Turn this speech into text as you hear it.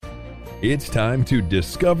It's time to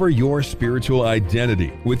discover your spiritual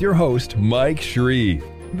identity with your host, Mike Shreve.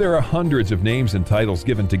 There are hundreds of names and titles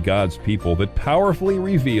given to God's people that powerfully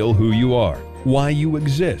reveal who you are, why you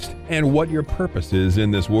exist, and what your purpose is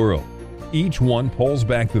in this world. Each one pulls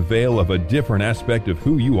back the veil of a different aspect of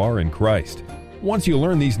who you are in Christ. Once you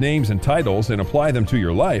learn these names and titles and apply them to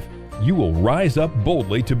your life, you will rise up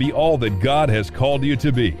boldly to be all that God has called you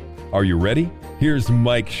to be. Are you ready? Here's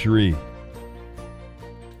Mike Shreve.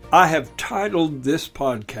 I have titled this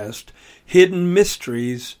podcast, Hidden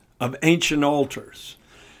Mysteries of Ancient Altars,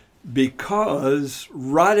 because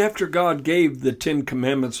right after God gave the Ten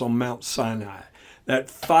Commandments on Mount Sinai, that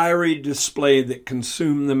fiery display that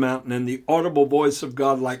consumed the mountain and the audible voice of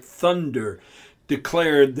God like thunder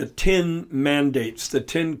declared the 10 mandates, the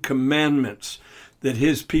 10 commandments that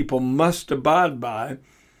his people must abide by,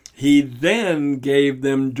 he then gave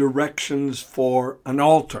them directions for an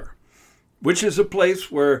altar, which is a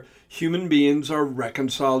place where human beings are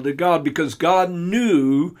reconciled to God, because God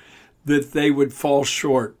knew that they would fall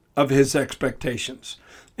short of his expectations.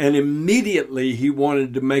 And immediately he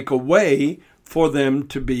wanted to make a way for them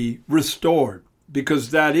to be restored,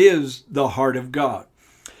 because that is the heart of God.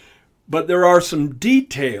 But there are some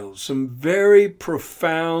details, some very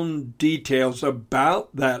profound details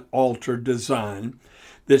about that altar design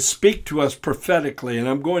that speak to us prophetically, and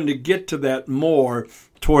I'm going to get to that more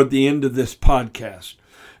toward the end of this podcast.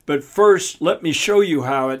 But first, let me show you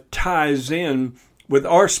how it ties in with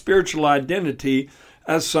our spiritual identity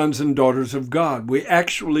as sons and daughters of God. We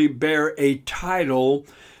actually bear a title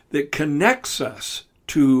that connects us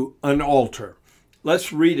to an altar.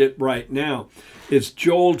 Let's read it right now. It's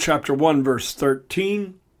Joel chapter 1, verse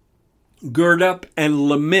 13. Gird up and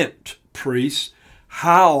lament, priests.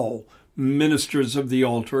 Howl, ministers of the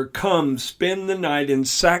altar. Come, spend the night in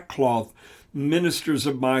sackcloth, ministers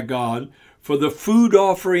of my God, for the food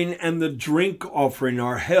offering and the drink offering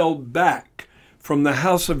are held back from the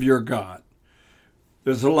house of your God.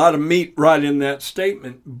 There's a lot of meat right in that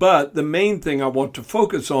statement, but the main thing I want to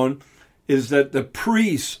focus on is that the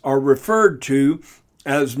priests are referred to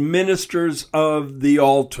as ministers of the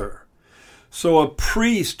altar. So a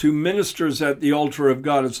priest who ministers at the altar of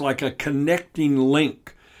God is like a connecting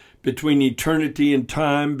link between eternity and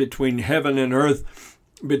time, between heaven and earth,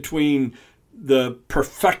 between the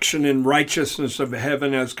perfection and righteousness of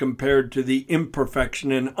heaven as compared to the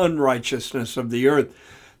imperfection and unrighteousness of the earth.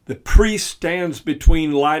 The priest stands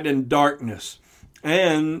between light and darkness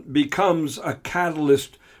and becomes a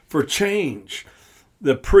catalyst for change.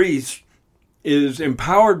 The priest is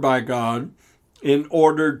empowered by God in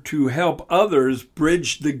order to help others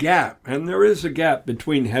bridge the gap. And there is a gap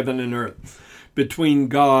between heaven and earth, between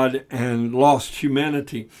God and lost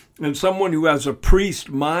humanity. And someone who has a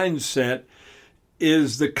priest mindset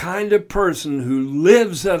is the kind of person who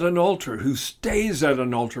lives at an altar, who stays at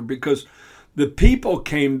an altar, because the people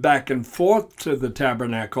came back and forth to the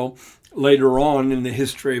tabernacle later on in the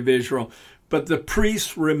history of Israel, but the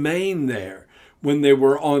priests remained there when they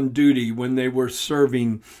were on duty, when they were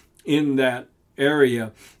serving in that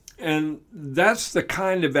area. And that's the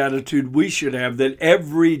kind of attitude we should have, that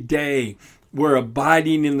every day we're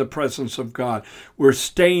abiding in the presence of God. We're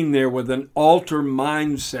staying there with an altar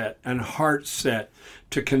mindset and heart set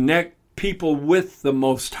to connect people with the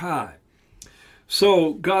Most High.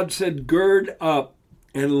 So God said, gird up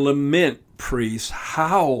and lament, priests,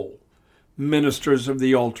 howl, ministers of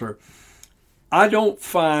the altar. I don't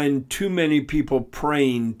find too many people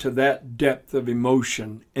praying to that depth of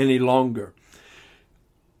emotion any longer.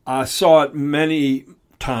 I saw it many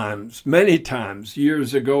times,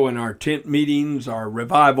 years ago in our tent meetings, our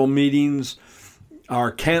revival meetings,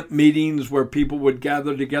 our camp meetings, where people would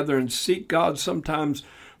gather together and seek God sometimes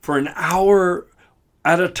for an hour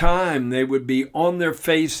at a time. They would be on their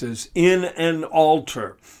faces in an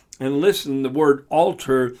altar. And listen, the word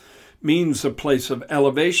altar means a place of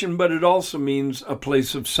elevation, but it also means a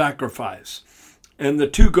place of sacrifice. And the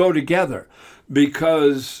two go together,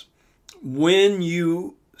 because when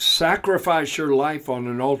you sacrifice your life on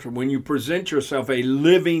an altar, when you present yourself a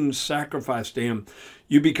living sacrifice to him,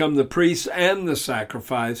 you become the priest and the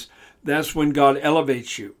sacrifice. That's when God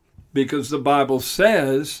elevates you, because the Bible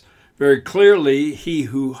says very clearly, he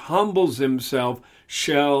who humbles himself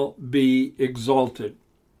shall be exalted.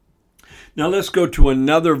 Now let's go to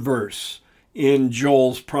another verse in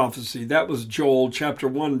Joel's prophecy. That was Joel chapter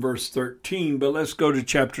 1, verse 13, but let's go to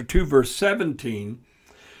chapter 2, verse 17,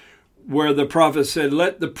 where the prophet said,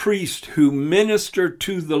 let the priest who minister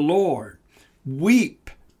to the Lord weep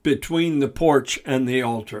between the porch and the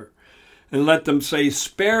altar, and let them say,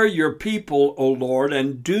 spare your people, O Lord,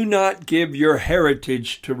 and do not give your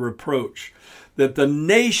heritage to reproach. that the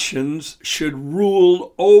nations should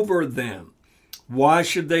rule over them. Why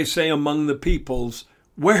should they say among the peoples,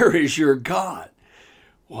 where is your God?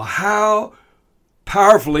 Well, how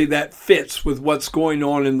powerfully that fits with what's going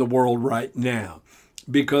on in the world right now.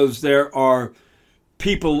 Because there are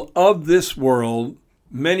people of this world,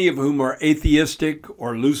 many of whom are atheistic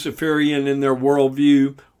or Luciferian in their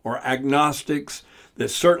worldview, or agnostics, that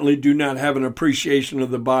certainly do not have an appreciation of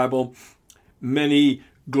the Bible. Many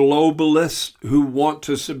globalists who want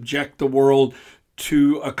to subject the world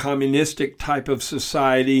to a communistic type of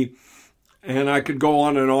society. And I could go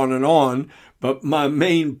on and on and on. But my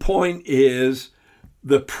main point is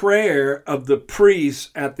the prayer of the priests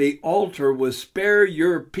at the altar was, spare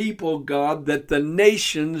your people, God, that the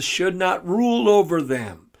nations should not rule over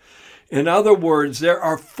them. In other words, there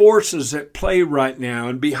are forces at play right now,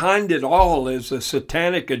 and behind it all is a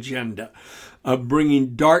satanic agenda of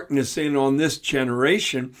bringing darkness in on this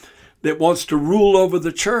generation that wants to rule over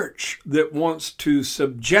the church, that wants to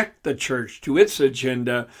subject the church to its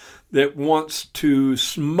agenda, that wants to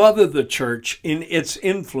smother the church in its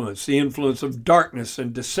influence, the influence of darkness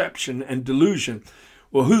and deception and delusion.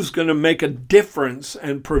 Well, who's going to make a difference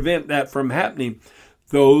and prevent that from happening?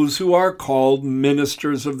 Those who are called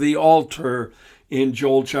ministers of the altar in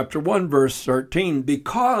Joel chapter 1, verse 13.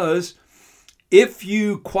 Because if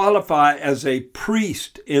you qualify as a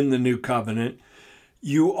priest in the new covenant,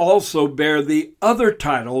 you also bear the other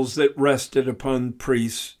titles that rested upon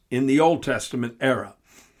priests in the Old Testament era.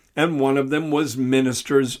 And one of them was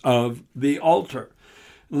ministers of the altar.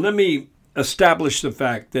 Let me establish the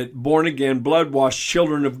fact that born-again, blood-washed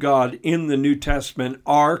children of God in the New Testament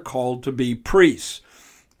are called to be priests.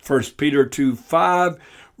 1 Peter 2:5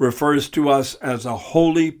 refers to us as a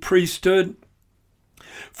holy priesthood.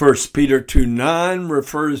 1 Peter 2:9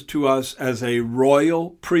 refers to us as a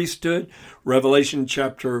royal priesthood. Revelation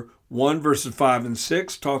chapter 1 verses 5 and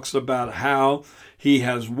 6 talks about how he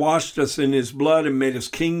has washed us in his blood and made us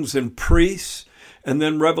kings and priests. And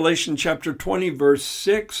then Revelation chapter 20 verse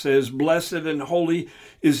 6 says, blessed and holy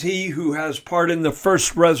is he who has part in the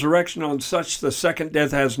first resurrection. On such the second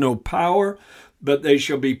death has no power, but they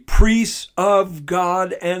shall be priests of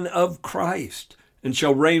God and of Christ, and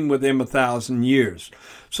shall reign with him 1,000 years.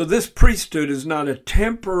 So this priesthood is not a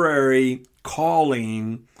temporary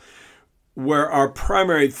calling where our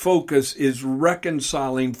primary focus is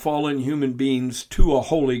reconciling fallen human beings to a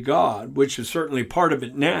holy God, which is certainly part of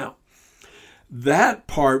it now. That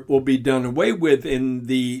part will be done away with in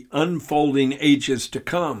the unfolding ages to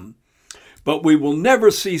come. But we will never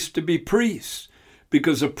cease to be priests,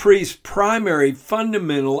 because a priest's primary,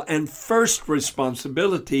 fundamental, and first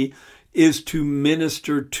responsibility is to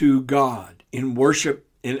minister to God in worship,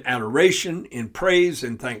 in adoration, in praise,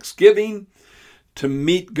 in thanksgiving, to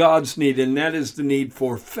meet God's need, and that is the need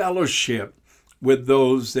for fellowship with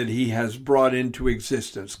those that he has brought into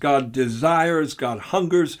existence. God desires, God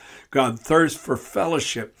hungers, God thirsts for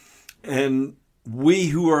fellowship. And we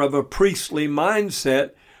who are of a priestly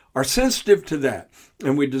mindset are sensitive to that,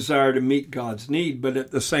 and we desire to meet God's need. But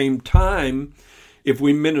at the same time, if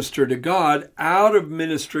we minister to God, out of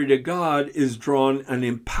ministry to God is drawn an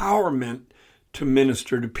empowerment to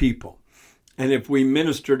minister to people. And if we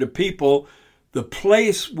minister to people, the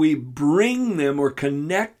place we bring them or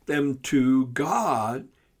connect them to God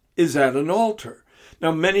is at an altar.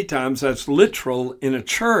 Now, many times that's literal in a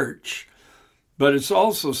church, but it's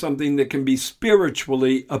also something that can be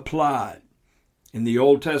spiritually applied. In the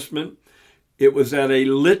Old Testament, it was at a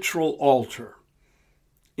literal altar.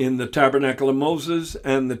 In the Tabernacle of Moses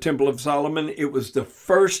and the Temple of Solomon, it was the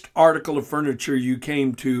first article of furniture you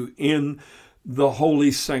came to in the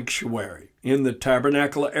holy sanctuary. In the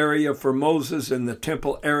tabernacle area for Moses and the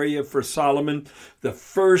temple area for Solomon, the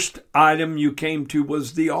first item you came to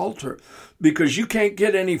was the altar, because you can't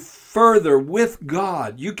get any further with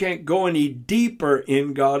God. You can't go any deeper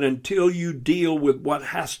in God until you deal with what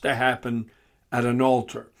has to happen at an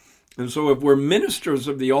altar. And so if we're ministers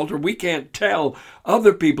of the altar, we can't tell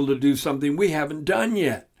other people to do something we haven't done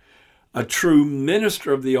yet. A true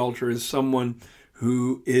minister of the altar is someone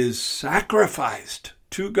who is sacrificed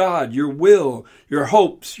to God, your will, your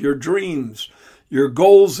hopes, your dreams, your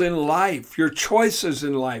goals in life, your choices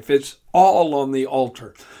in life. It's all on the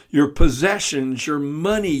altar. Your possessions, your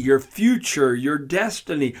money, your future, your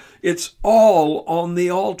destiny, it's all on the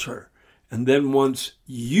altar. And then once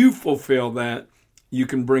you fulfill that, you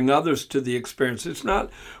can bring others to the experience. It's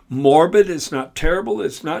not morbid. It's not terrible.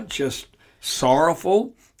 It's not just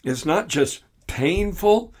sorrowful. It's not just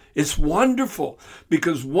painful. It's wonderful,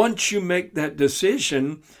 because once you make that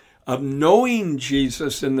decision of knowing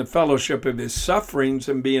Jesus in the fellowship of his sufferings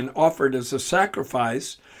and being offered as a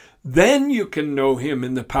sacrifice, Then you can know him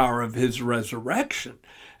in the power of his resurrection,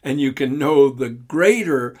 and you can know the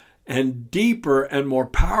greater and deeper and more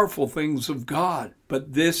powerful things of God.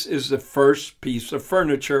 But this is the first piece of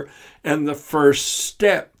furniture and the first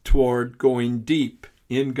step toward going deep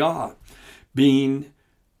in God, being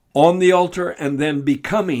on the altar and then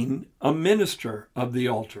becoming a minister of the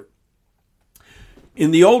altar.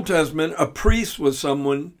 In the Old Testament, a priest was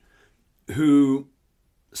someone who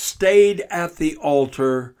stayed at the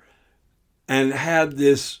altar and had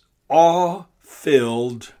this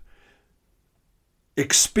awe-filled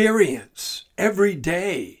experience every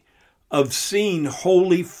day of seeing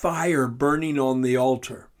holy fire burning on the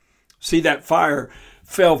altar. See, that fire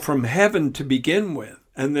fell from heaven to begin with,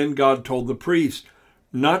 and then God told the priest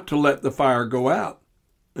not to let the fire go out.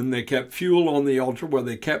 And they kept fuel on the altar where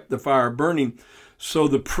they kept the fire burning. So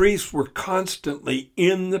the priests were constantly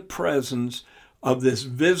in the presence of this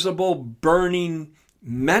visible burning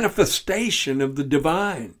manifestation of the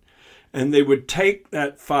divine. And they would take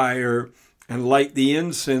that fire and light the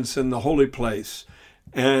incense in the holy place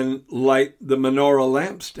and light the menorah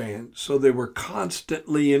lampstand. So they were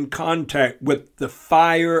constantly in contact with the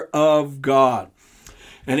fire of God.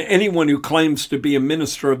 And anyone who claims to be a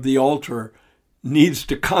minister of the altar needs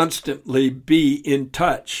to constantly be in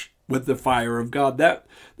touch with the fire of God.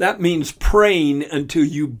 That means praying until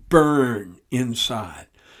you burn inside.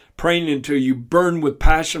 Praying until you burn with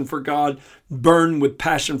passion for God, burn with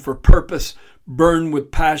passion for purpose, burn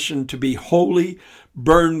with passion to be holy,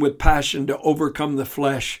 burn with passion to overcome the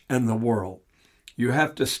flesh and the world. You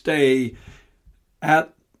have to stay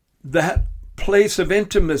at that place of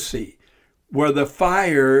intimacy where the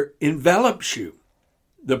fire envelops you.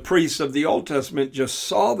 The priests of the Old Testament just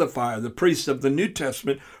saw the fire. The priests of the New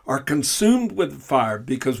Testament are consumed with fire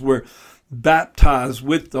because we're baptized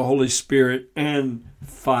with the Holy Spirit and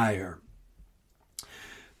fire.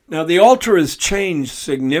 Now, the altar has changed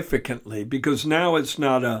significantly because now it's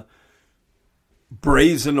not a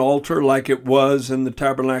brazen altar like it was in the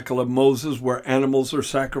tabernacle of Moses where animals are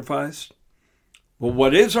sacrificed. Well,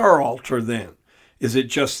 what is our altar then? Is it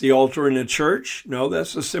just the altar in a church? No,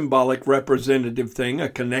 that's a symbolic representative thing, a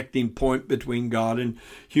connecting point between God and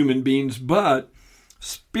human beings. But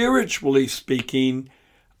spiritually speaking,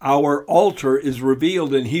 our altar is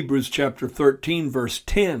revealed in Hebrews chapter 13, verse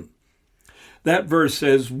 10. That verse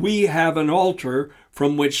says, "We have an altar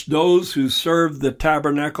from which those who serve the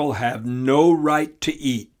tabernacle have no right to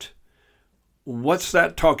eat." What's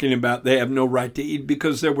that talking about? They have no right to eat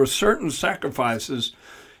because there were certain sacrifices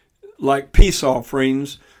like peace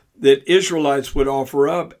offerings that Israelites would offer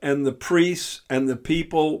up, and the priests and the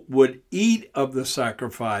people would eat of the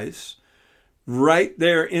sacrifice right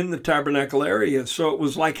there in the tabernacle area. So it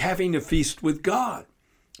was like having a feast with God.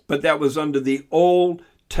 But that was under the Old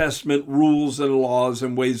Testament rules and laws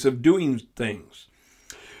and ways of doing things.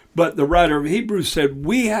 But the writer of Hebrews said,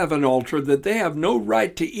 we have an altar that they have no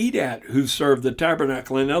right to eat at who serve the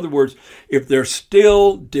tabernacle. In other words, if they're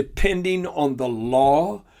still depending on the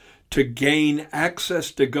law to gain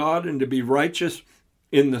access to God and to be righteous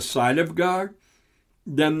in the sight of God,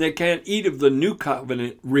 then they can't eat of the new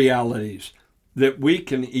covenant realities that we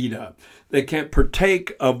can eat of. They can't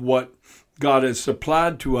partake of what God has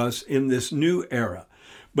supplied to us in this new era.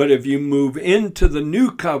 But if you move into the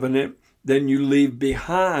new covenant, then you leave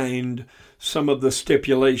behind some of the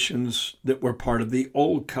stipulations that were part of the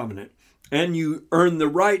old covenant. And you earn the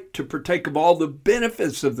right to partake of all the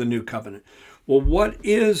benefits of the new covenant. Well, what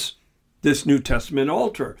is this New Testament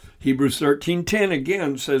altar? Hebrews 13:10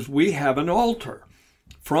 again says, we have an altar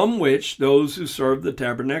from which those who serve the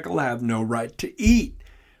tabernacle have no right to eat.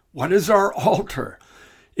 What is our altar?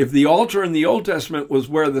 If the altar in the Old Testament was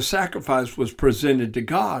where the sacrifice was presented to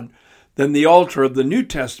God, then the altar of the New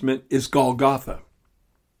Testament is Golgotha,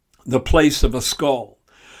 the place of a skull,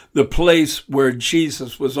 the place where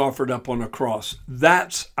Jesus was offered up on a cross.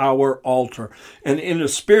 That's our altar. And in a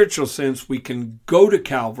spiritual sense, we can go to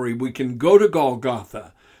Calvary, we can go to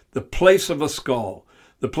Golgotha, the place of a skull,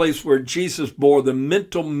 the place where Jesus bore the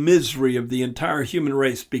mental misery of the entire human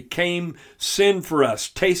race, became sin for us,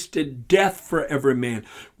 tasted death for every man.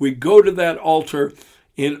 We go to that altar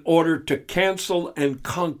in order to cancel and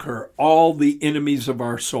conquer all the enemies of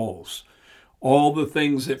our souls, all the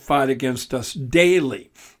things that fight against us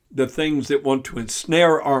daily, the things that want to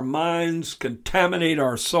ensnare our minds, contaminate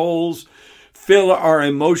our souls, fill our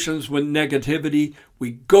emotions with negativity.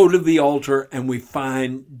 We go to the altar and we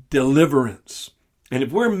find deliverance. And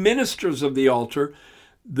if we're ministers of the altar,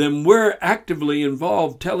 then we're actively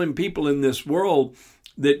involved telling people in this world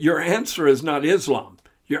that your answer is not Islam.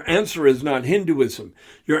 Your answer is not Hinduism.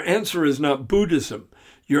 Your answer is not Buddhism.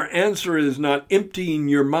 Your answer is not emptying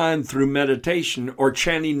your mind through meditation or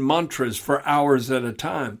chanting mantras for hours at a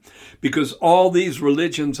time, because all these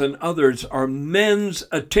religions and others are men's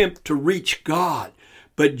attempt to reach God.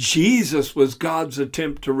 But Jesus was God's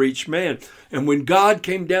attempt to reach man. And when God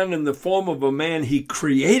came down in the form of a man, he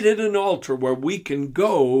created an altar where we can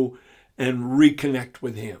go and reconnect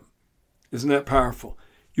with him. Isn't that powerful?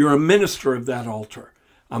 You're a minister of that altar.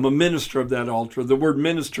 I'm a minister of that altar. The word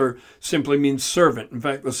minister simply means servant. In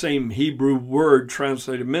fact, the same Hebrew word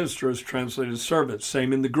translated minister is translated servant,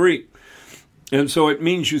 same in the Greek. And so it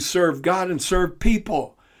means you serve God and serve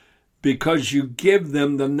people because you give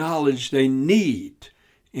them the knowledge they need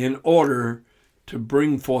in order to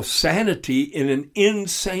bring forth sanity in an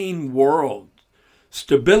insane world,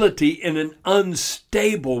 stability in an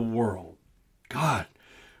unstable world. God,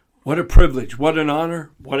 what a privilege, what an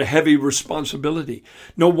honor, what a heavy responsibility.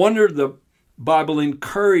 No wonder the Bible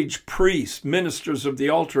encouraged priests, ministers of the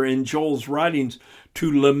altar in Joel's writings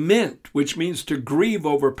to lament, which means to grieve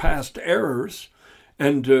over past errors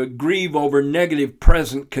and to grieve over negative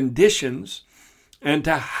present conditions and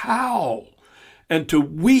to howl and to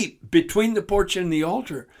weep between the porch and the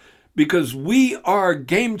altar, because we are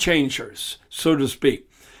game changers, so to speak.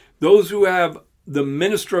 Those who have the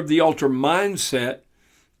minister of the altar mindset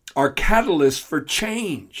are catalysts for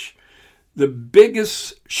change. The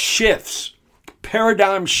biggest shifts,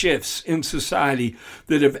 paradigm shifts in society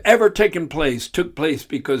that have ever taken place took place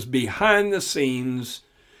because behind the scenes,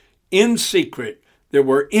 in secret, there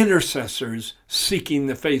were intercessors seeking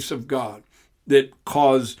the face of God that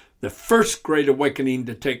caused the first Great Awakening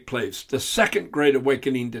to take place, the second Great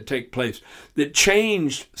Awakening to take place, that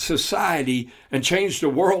changed society and changed the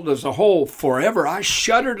world as a whole forever. I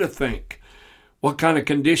shudder to think what kind of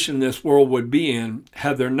condition this world would be in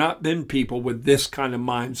had there not been people with this kind of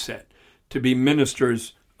mindset to be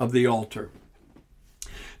ministers of the altar.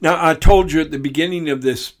 Now, I told you at the beginning of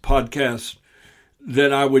this podcast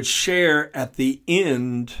that I would share at the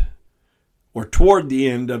end or toward the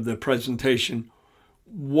end of the presentation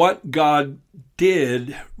what God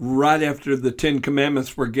did right after the Ten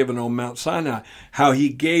Commandments were given on Mount Sinai, how he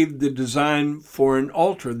gave the design for an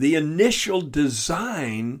altar. The initial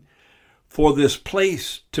design for this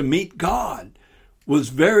place to meet God was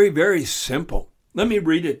very, very simple. Let me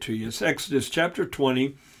read it to you. It's Exodus chapter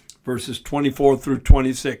 20, verses 24 through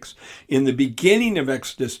 26. In the beginning of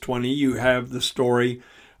Exodus 20, you have the story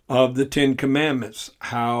of the Ten Commandments,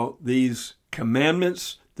 how these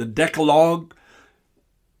commandments, the Decalogue,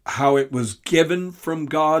 how it was given from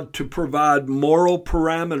God to provide moral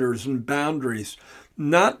parameters and boundaries,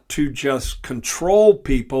 not to just control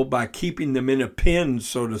people by keeping them in a pen,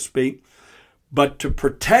 so to speak, but to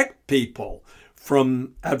protect people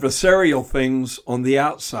from adversarial things on the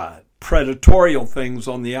outside, predatorial things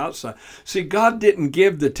on the outside. See, God didn't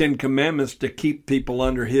give the Ten Commandments to keep people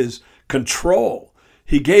under his control.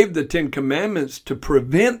 He gave the Ten Commandments to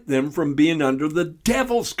prevent them from being under the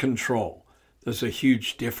devil's control. There's a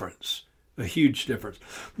huge difference, a huge difference.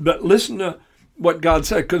 But listen to what God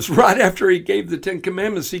said, because right after he gave the Ten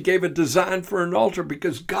Commandments, he gave a design for an altar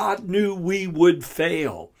because God knew we would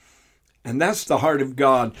fail. And that's the heart of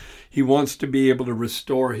God. He wants to be able to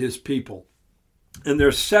restore his people. And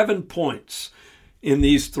there's 7 points in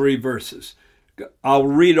these 3 verses. I'll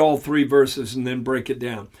read all 3 verses and then break it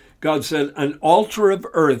down. God said, "An altar of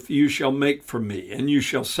earth you shall make for me, and you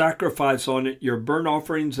shall sacrifice on it your burnt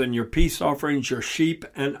offerings and your peace offerings, your sheep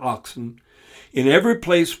and oxen. In every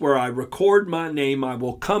place where I record my name, I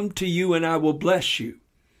will come to you and I will bless you.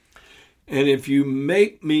 And if you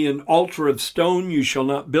make me an altar of stone, you shall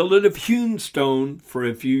not build it of hewn stone, for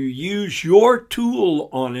if you use your tool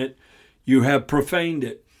on it, you have profaned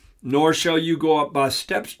it. Nor shall you go up by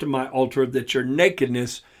steps to my altar, that your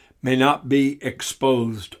nakedness may not be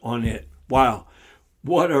exposed on it." Wow,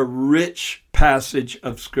 what a rich passage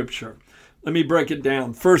of Scripture. Let me break it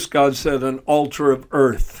down. First, God said an altar of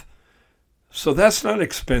earth. So that's not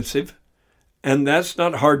expensive, and that's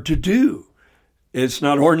not hard to do. It's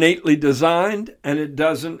not ornately designed, and it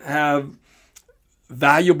doesn't have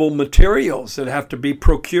valuable materials that have to be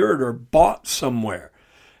procured or bought somewhere.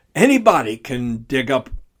 Anybody can dig up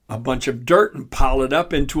a bunch of dirt and pile it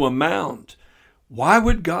up into a mound. Why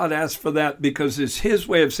would God ask for that? Because it's his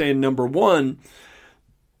way of saying, number one,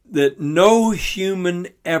 that no human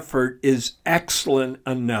effort is excellent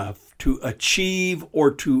enough to achieve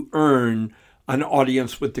or to earn an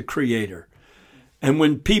audience with the Creator. And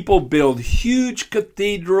when people build huge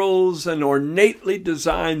cathedrals and ornately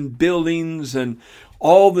designed buildings and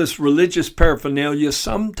all this religious paraphernalia,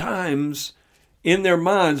 sometimes in their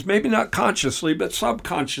minds, maybe not consciously, but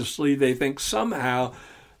subconsciously, they think somehow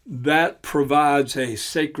that provides a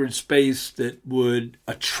sacred space that would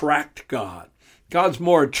attract God. God's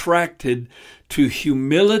more attracted to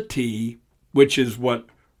humility, which is what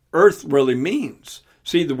earth really means.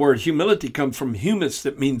 See, the word humility comes from humus,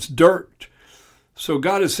 that means dirt. So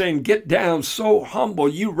God is saying, get down so humble.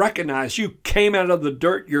 You recognize you came out of the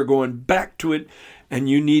dirt, you're going back to it, and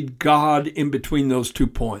you need God in between those 2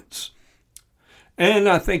 points. And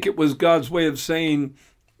I think it was God's way of saying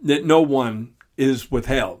that no one is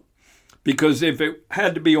withheld. Because if it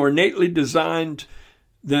had to be ornately designed,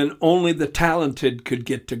 then only the talented could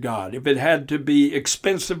get to God. If it had to be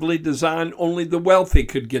expensively designed, only the wealthy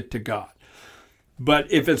could get to God.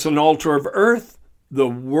 But if it's an altar of earth, the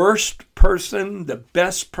worst person, the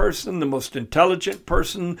best person, the most intelligent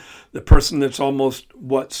person, the person that's almost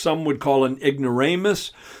what some would call an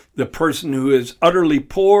ignoramus, the person who is utterly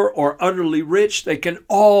poor or utterly rich, they can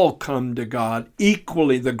all come to God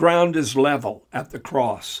equally. The ground is level at the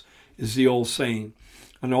cross, is the old saying.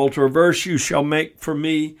 An altar of earth you shall make for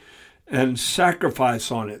me, and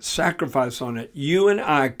sacrifice on it. Sacrifice on it. You and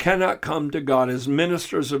I cannot come to God as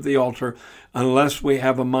ministers of the altar unless we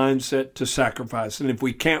have a mindset to sacrifice. And if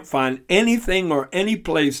we can't find anything or any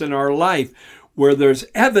place in our life where there's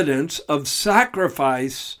evidence of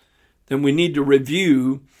sacrifice, then we need to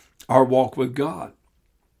review our walk with God.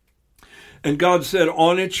 And God said,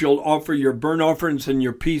 on it you'll offer your burnt offerings and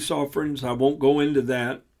your peace offerings. I won't go into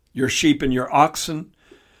that. Your sheep and your oxen.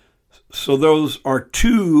 So those are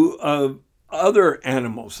 2 of other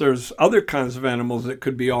animals. There's other kinds of animals that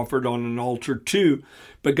could be offered on an altar too.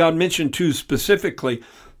 But God mentioned 2 specifically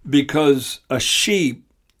because a sheep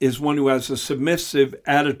is one who has a submissive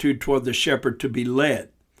attitude toward the shepherd to be led.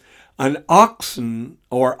 An ox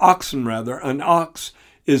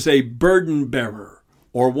is a burden bearer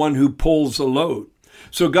or one who pulls a load.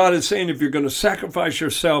 So God is saying if you're going to sacrifice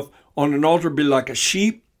yourself on an altar, be like a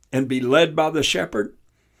sheep and be led by the shepherd,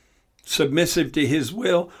 submissive to his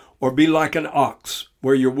will, or be like an ox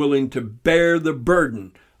where you're willing to bear the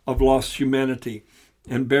burden of lost humanity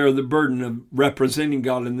and bear the burden of representing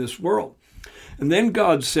God in this world. And then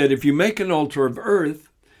God said, if you make an altar of earth,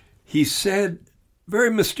 he said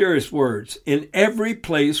very mysterious words, in every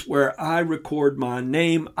place where I record my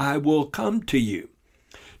name, I will come to you.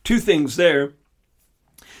 2 things there.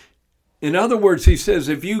 In other words, he says,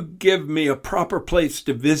 if you give me a proper place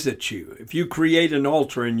to visit you, if you create an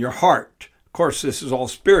altar in your heart, of course, this is all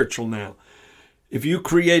spiritual now. If you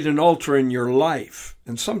create an altar in your life,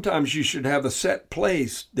 and sometimes you should have a set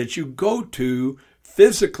place that you go to,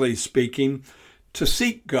 physically speaking, to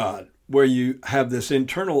seek God, where you have this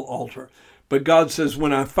internal altar. But God says,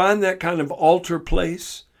 when I find that kind of altar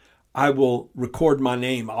place, I will record my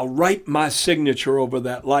name. I'll write my signature over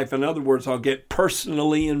that life. In other words, I'll get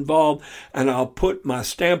personally involved and I'll put my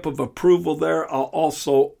stamp of approval there. I'll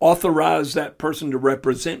also authorize that person to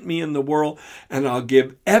represent me in the world, and I'll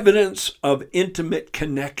give evidence of intimate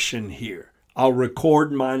connection here. I'll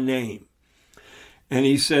record my name. And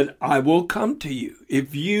he said, I will come to you.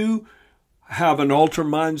 If you have an altar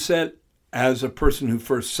mindset, as a person who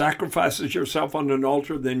first sacrifices yourself on an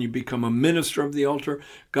altar, then you become a minister of the altar.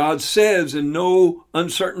 God says in no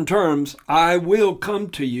uncertain terms, I will come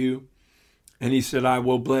to you. And he said, I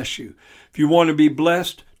will bless you. If you want to be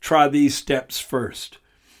blessed, try these steps first.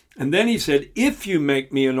 And then he said, if you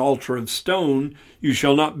make me an altar of stone, you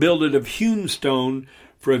shall not build it of hewn stone,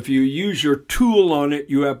 for if you use your tool on it,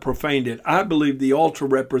 you have profaned it. I believe the altar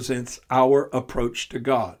represents our approach to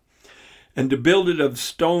God. And to build it of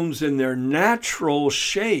stones in their natural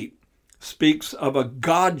shape speaks of a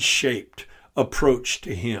God-shaped approach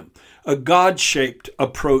to him, a God-shaped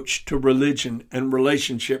approach to religion and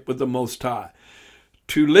relationship with the Most High.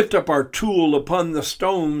 To lift up our tool upon the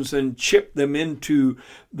stones and chip them into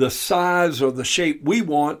the size or the shape we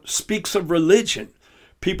want speaks of religion.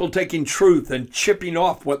 People taking truth and chipping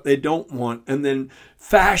off what they don't want and then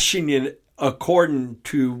fashioning it according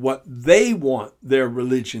to what they want their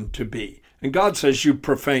religion to be. And God says, you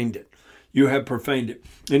profaned it. You have profaned it.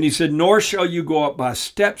 And he said, nor shall you go up by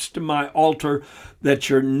steps to my altar, that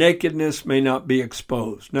your nakedness may not be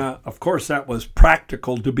exposed. Now, of course, that was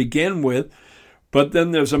practical to begin with, but then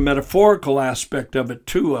there's a metaphorical aspect of it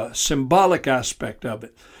too, a symbolic aspect of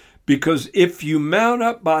it. Because if you mount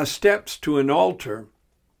up by steps to an altar,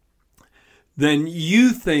 then you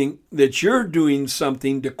think that you're doing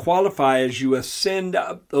something to qualify as you ascend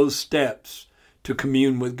up those steps to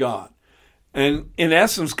commune with God. And in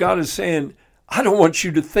essence, God is saying, I don't want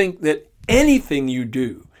you to think that anything you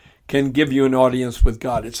do can give you an audience with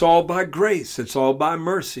God. It's all by grace. It's all by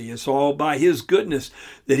mercy. It's all by his goodness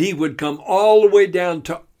that he would come all the way down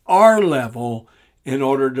to our level in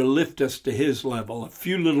order to lift us to his level. A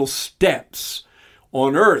few little steps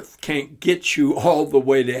on earth can't get you all the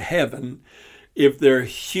way to heaven if they're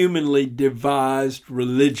humanly devised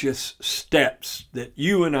religious steps that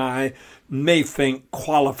you and I may think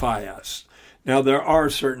qualify us. Now, there are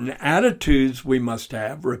certain attitudes we must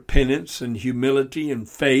have, repentance and humility and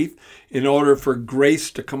faith, in order for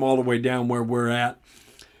grace to come all the way down where we're at.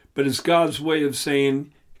 But it's God's way of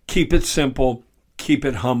saying, keep it simple, keep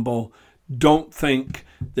it humble. Don't think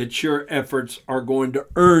that your efforts are going to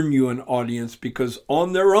earn you an audience, because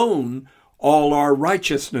on their own, all our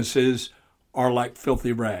righteousnesses are like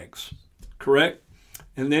filthy rags. Correct?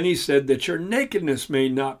 And then he said that your nakedness may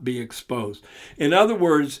not be exposed. In other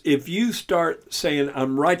words, if you start saying,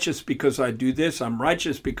 I'm righteous because I do this, I'm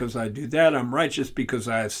righteous because I do that, I'm righteous because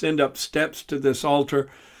I ascend up steps to this altar,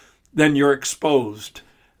 then you're exposed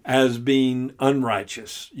as being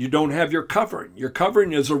unrighteous. You don't have your covering. Your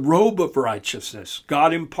covering is a robe of righteousness.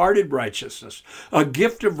 God imparted righteousness, a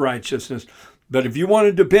gift of righteousness. But if you want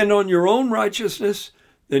to depend on your own righteousness,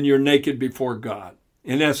 then you're naked before God.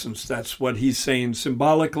 In essence, that's what he's saying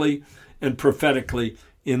symbolically and prophetically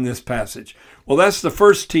in this passage. Well, that's the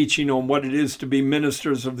first teaching on what it is to be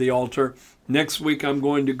ministers of the altar. Next week, I'm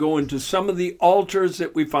going to go into some of the altars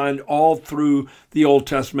that we find all through the Old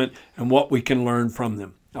Testament and what we can learn from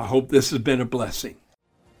them. I hope this has been a blessing.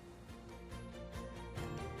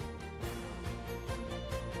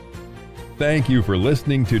 Thank you for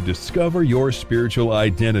listening to Discover Your Spiritual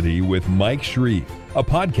Identity with Mike Shreve, a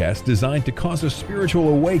podcast designed to cause a spiritual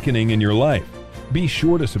awakening in your life. Be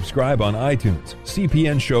sure to subscribe on iTunes,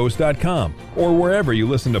 cpnshows.com, or wherever you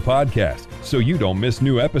listen to podcasts so you don't miss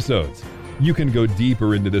new episodes. You can go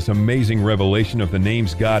deeper into this amazing revelation of the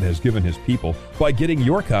names God has given his people by getting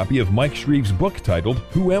your copy of Mike Shreve's book titled,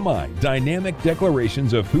 Who Am I? Dynamic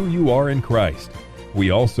Declarations of Who You Are in Christ. We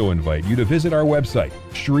also invite you to visit our website,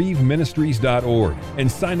 shreveministries.org, and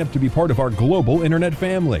sign up to be part of our global internet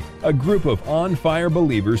family, a group of on-fire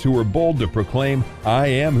believers who are bold to proclaim, I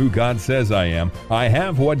am who God says I am, I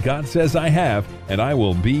have what God says I have, and I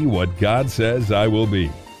will be what God says I will be.